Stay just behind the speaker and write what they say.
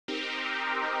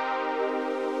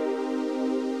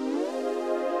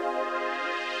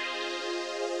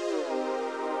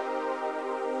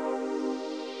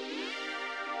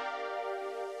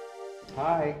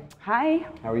Hi. Hi.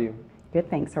 How are you? Good,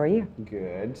 thanks. How are you?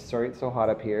 Good. Sorry it's so hot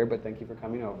up here, but thank you for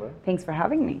coming over. Thanks for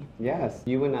having me. Yes.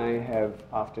 You and I have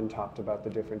often talked about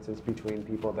the differences between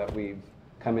people that we've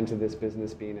come into this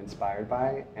business being inspired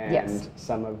by and Yes.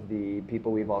 some of the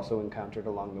people we've also encountered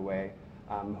along the way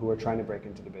who are trying to break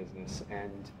into the business.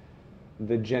 And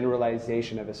the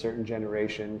generalization of a certain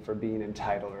generation for being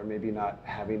entitled or maybe not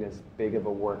having as big of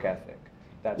a work ethic.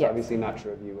 That's Yes. obviously not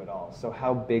true of you at all. So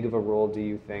how big of a role do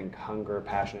you think hunger,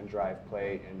 passion, and drive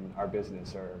play in our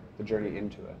business or the journey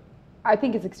into it? I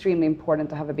think it's extremely important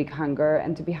to have a big hunger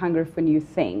and to be hungry for new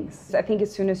things. I think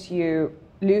as soon as you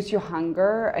lose your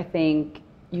hunger, I think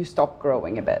you stop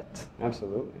growing a bit.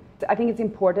 Absolutely. I think it's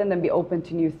important and be open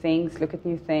to new things, look at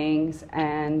new things,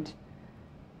 and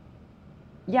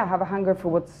have a hunger for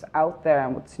what's out there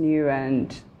and what's new,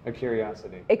 and A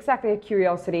curiosity. exactly a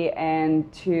curiosity,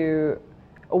 and to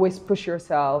always push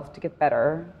yourself to get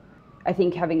better. I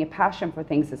think having a passion for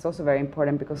things is also very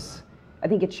important because I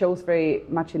think it shows very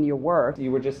much in your work.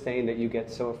 You were just saying that you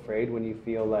get so afraid when you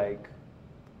feel like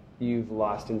you've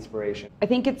lost inspiration. I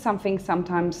think it's something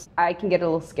sometimes I can get a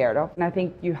little scared of, and I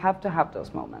think you have to have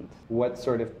those moments. What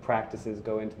sort of practices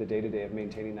go into the day-to-day of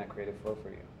maintaining that creative flow for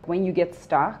you? When you get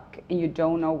stuck and you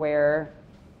don't know where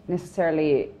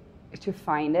necessarily to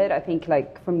find it, I think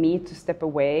like for me to step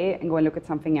away and go and look at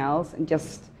something else and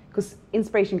just, because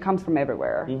inspiration comes from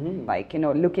everywhere. Mm-hmm. Like,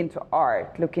 look into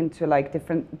art, look into like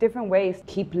different ways.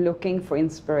 Keep looking for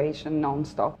inspiration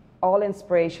nonstop. All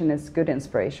inspiration is good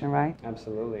inspiration, right?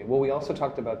 Absolutely. Well, we also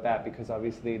talked about that because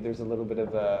obviously there's a little bit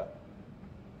of a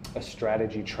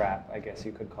strategy trap, I guess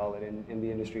you could call it, in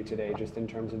the industry today, just in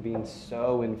terms of being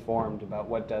so informed about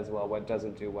what does well, what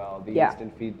doesn't do well, the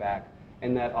instant feedback.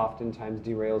 And that oftentimes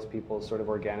derails people's sort of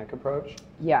organic approach.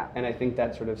 Yeah. And I think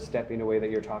that sort of stepping away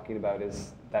that you're talking about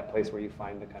is that place where you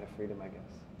find the kind of freedom, I guess.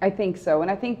 I think so.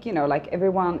 And I think, like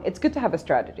everyone, it's good to have a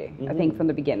strategy, I think, from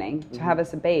the beginning, to have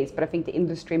as a base. But I think the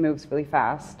industry moves really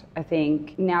fast. I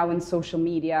think now in social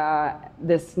media,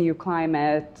 this new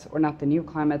climate, or not the new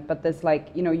climate, but this like,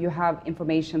 you have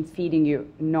information feeding you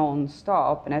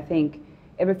non-stop. And I think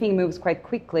everything moves quite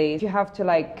quickly. You have to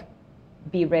like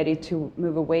be ready to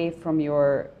move away from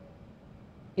your,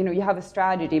 you have a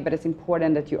strategy, but it's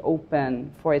important that you're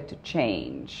open for it to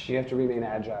change. You have to remain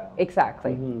agile.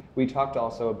 Exactly. We talked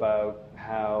also about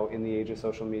how in the age of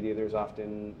social media, there's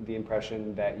often the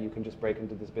impression that you can just break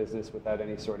into this business without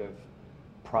any sort of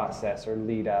process or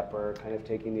lead up or kind of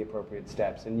taking the appropriate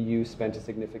steps. And you spent a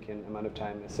significant amount of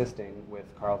time assisting with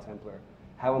Karl Templer.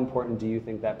 How important do you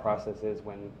think that process is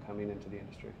when coming into the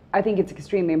industry? I think it's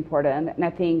extremely important. And I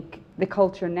think the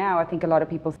culture now, I think a lot of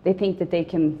people, they think that they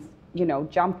can,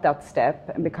 jump that step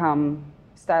and become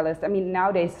stylist. I mean,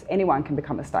 nowadays anyone can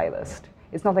become a stylist.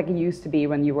 It's not like it used to be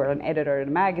when you were an editor in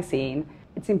a magazine.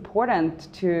 It's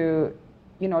important to,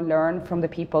 learn from the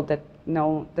people that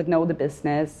know the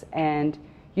business, and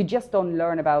you just don't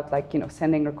learn about like,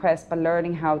 sending requests, but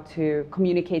learning how to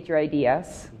communicate your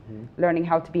ideas, learning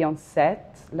how to be on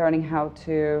set, learning how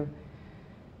to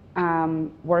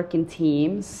work in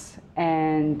teams.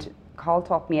 And Karl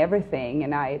taught me everything,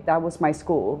 and that was my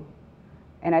school.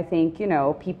 And I think,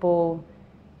 people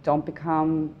don't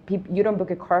you don't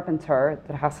book a carpenter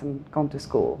that hasn't gone to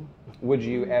school. Would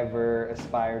you ever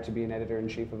aspire to be an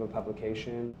editor-in-chief of a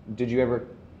publication? Did you ever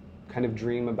kind of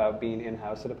dream about being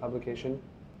in-house at a publication?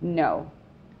 No.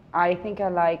 I think I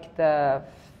like the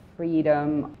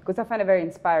freedom, because I find it very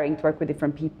inspiring to work with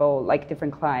different people, like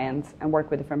different clients, and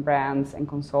work with different brands and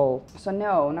consult. So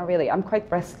no, not really. I'm quite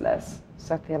restless,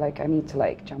 so I feel like I need to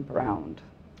like jump around.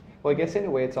 Well, I guess in a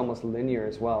way it's almost linear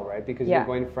as well, right? Because you're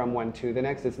going from one to the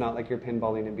next. It's not like you're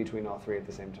pinballing in between all three at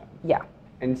the same time. Yeah.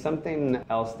 And something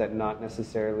else that not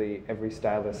necessarily every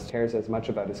stylist cares as much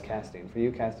about is casting. For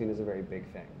you, casting is a very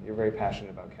big thing. You're very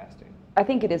passionate about casting. I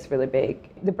think it is really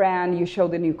big. The brand, you show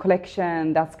the new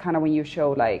collection, that's kind of when you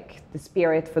show like the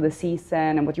spirit for the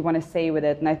season and what you want to say with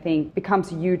it. And I think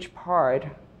becomes a huge part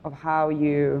of how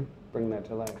you bring that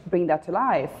to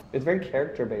life. It's very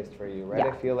character-based for you, right?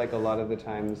 Yeah. I feel like a lot of the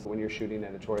times when you're shooting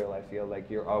editorial, I feel like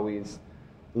you're always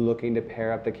looking to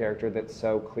pair up the character that's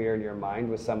so clear in your mind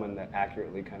with someone that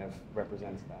accurately kind of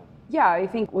represents that. Yeah, I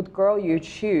think what girl you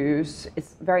choose,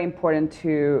 it's very important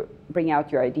to bring out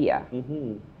your idea.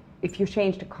 If you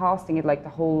change the casting, it like the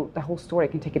whole story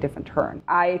can take a different turn.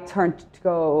 I turned to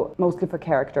go mostly for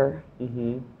character.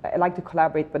 I like to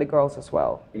collaborate with the girls as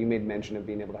well. You made mention of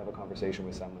being able to have a conversation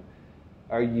with someone.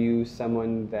 Are you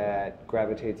someone that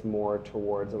gravitates more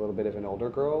towards a little bit of an older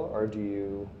girl, or do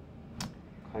you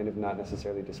kind of not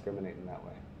necessarily discriminate in that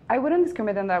way? I wouldn't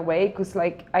discriminate in that way because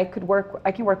like I can work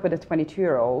with a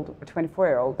 22-year-old or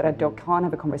 24-year-old that I can't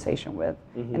have a conversation with,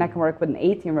 and I can work with an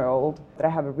 18-year-old that I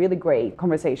have a really great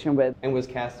conversation with. And was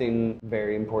casting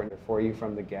very important for you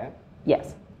from the get?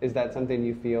 Yes. Is that something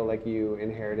you feel like you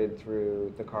inherited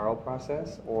through the Karl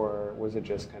process, or was it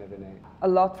just kind of innate? A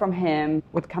lot from him.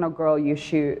 What kind of girl you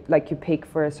shoot, like you pick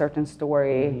for a certain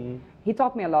story. He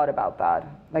taught me a lot about that.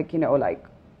 Like, you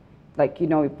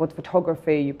know, what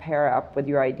photography you pair up with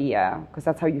your idea, because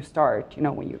that's how you start, you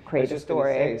know, when you create a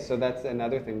story. Say, so that's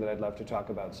another thing that I'd love to talk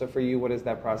about. So for you, what does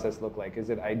that process look like? Is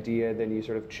it idea, then you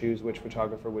sort of choose which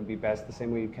photographer would be best, the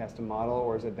same way you cast a model,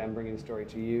 or is it them bringing a story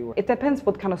to you? It depends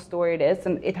what kind of story it is,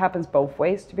 and it happens both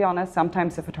ways, to be honest.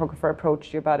 Sometimes the photographer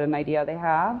approaches you about an idea they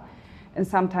have, and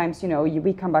sometimes, you know,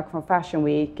 we come back from Fashion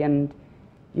Week and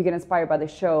you get inspired by the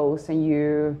shows and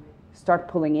you start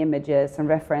pulling images and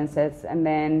references, and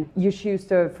then you choose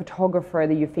the photographer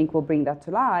that you think will bring that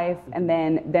to life, and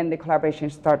then the collaboration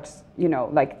starts, you know,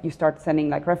 like you start sending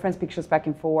like reference pictures back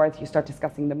and forth, you start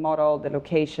discussing the model, the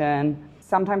location.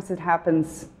 Sometimes it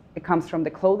comes from the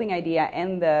clothing idea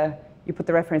and you put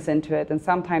the reference into it, and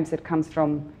sometimes it comes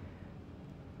from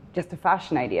just a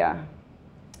fashion idea.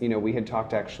 You know, we had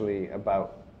talked actually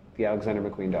about the Alexander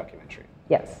McQueen documentary.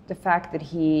 Yes, the fact that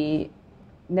he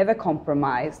never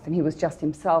compromised and he was just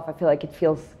himself. I feel like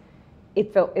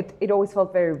it always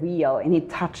felt very real, and he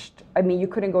touched. I mean, you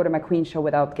couldn't go to McQueen show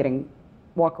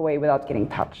walk away without getting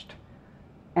touched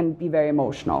and be very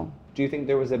emotional. Do you think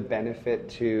there was a benefit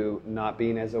to not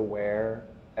being as aware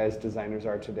as designers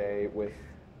are today with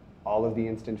all of the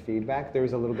instant feedback? There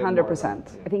was a little bit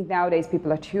 100%. I think nowadays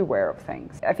people are too aware of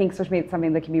things. I think social media is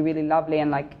something that can be really lovely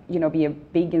and like, you know, be a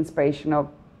big inspiration of,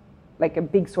 like a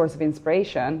big source of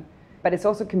inspiration. But it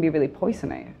also can be really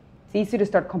poisoning. It's easy to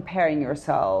start comparing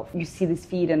yourself. You see this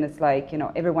feed and it's like, you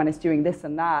know, everyone is doing this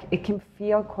and that. It can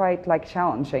feel quite like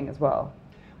challenging as well.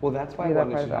 Well, that's why I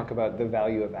wanted to talk about the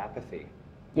value of apathy.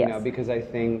 You know, because I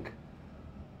think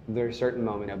there's a certain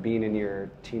moment of being in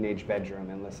your teenage bedroom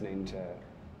and listening to,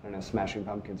 I don't know, Smashing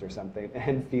Pumpkins or something,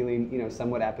 and feeling, you know,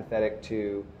 somewhat apathetic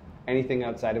to anything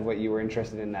outside of what you were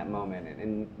interested in that moment.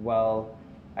 And while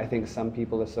I think some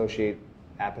people associate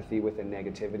apathy with a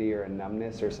negativity or a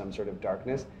numbness or some sort of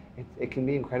darkness, it can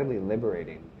be incredibly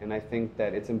liberating. And I think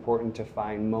that it's important to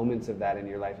find moments of that in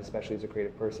your life, especially as a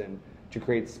creative person, to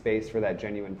create space for that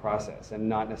genuine process and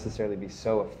not necessarily be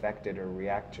so affected or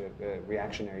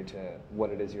reactionary to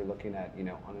what it is you're looking at, you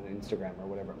know, on an Instagram or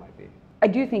whatever it might be. I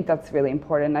do think that's really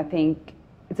important. I think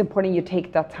it's important you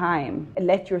take that time and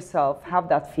let yourself have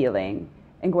that feeling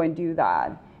and go and do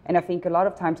that. And I think a lot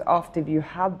of times after you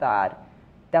had that,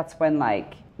 that's when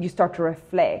like you start to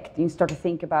reflect and you start to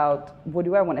think about, what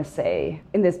do I want to say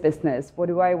in this business? What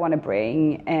do I want to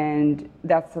bring? And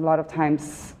that's a lot of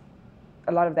times,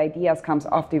 a lot of the ideas comes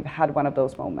after you've had one of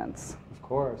those moments. Of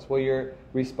course. Well, you're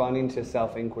responding to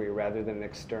self-inquiry rather than an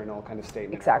external kind of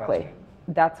statement. Exactly.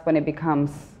 That's when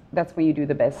that's when you do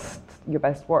your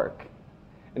best work.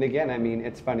 And again, I mean,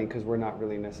 it's funny because we're not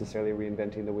really necessarily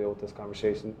reinventing the wheel with this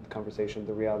conversation.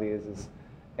 The reality is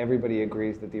everybody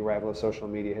agrees that the arrival of social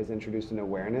media has introduced an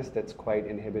awareness that's quite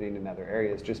inhibiting in other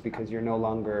areas, just because you're no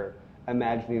longer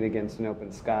imagining against an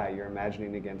open sky, you're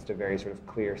imagining against a very sort of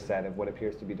clear set of what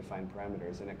appears to be defined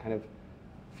parameters, and it kind of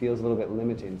feels a little bit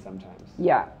limiting sometimes.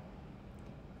 Yeah,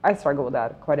 I struggle with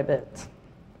that quite a bit.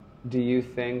 Do you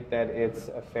think that it's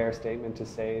a fair statement to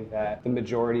say that the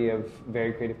majority of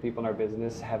very creative people in our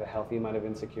business have a healthy amount of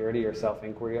insecurity or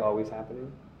self-inquiry always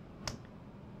happening?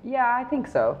 Yeah, I think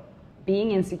so.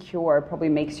 Being insecure probably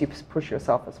makes you push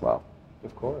yourself as well.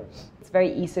 Of course. It's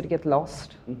very easy to get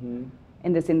lost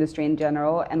in this industry in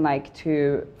general and like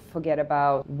to forget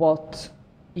about what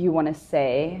you want to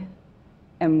say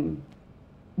and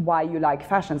why you like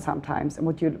fashion sometimes and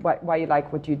why you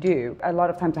like what you do. A lot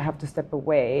of times I have to step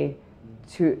away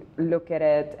to look at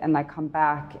it and like come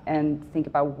back and think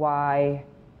about why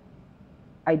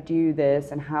I do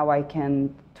this and how I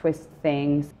can twist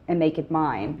things and make it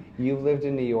mine. You've lived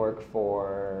in New York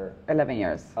for 11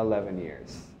 years. 11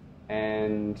 years.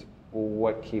 And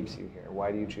what keeps you here?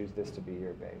 Why do you choose this to be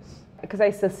your base? Because I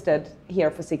assisted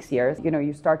here for 6 years. You know,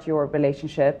 you start your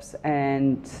relationships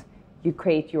and you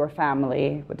create your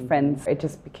family with friends. It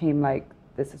just became like,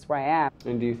 this is where I am.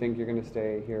 And do you think you're going to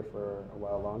stay here for a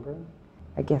while longer?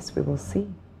 I guess we will see.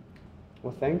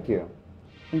 Well, thank you.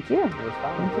 Thank you. It was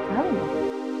fun. Thank you for having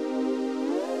me.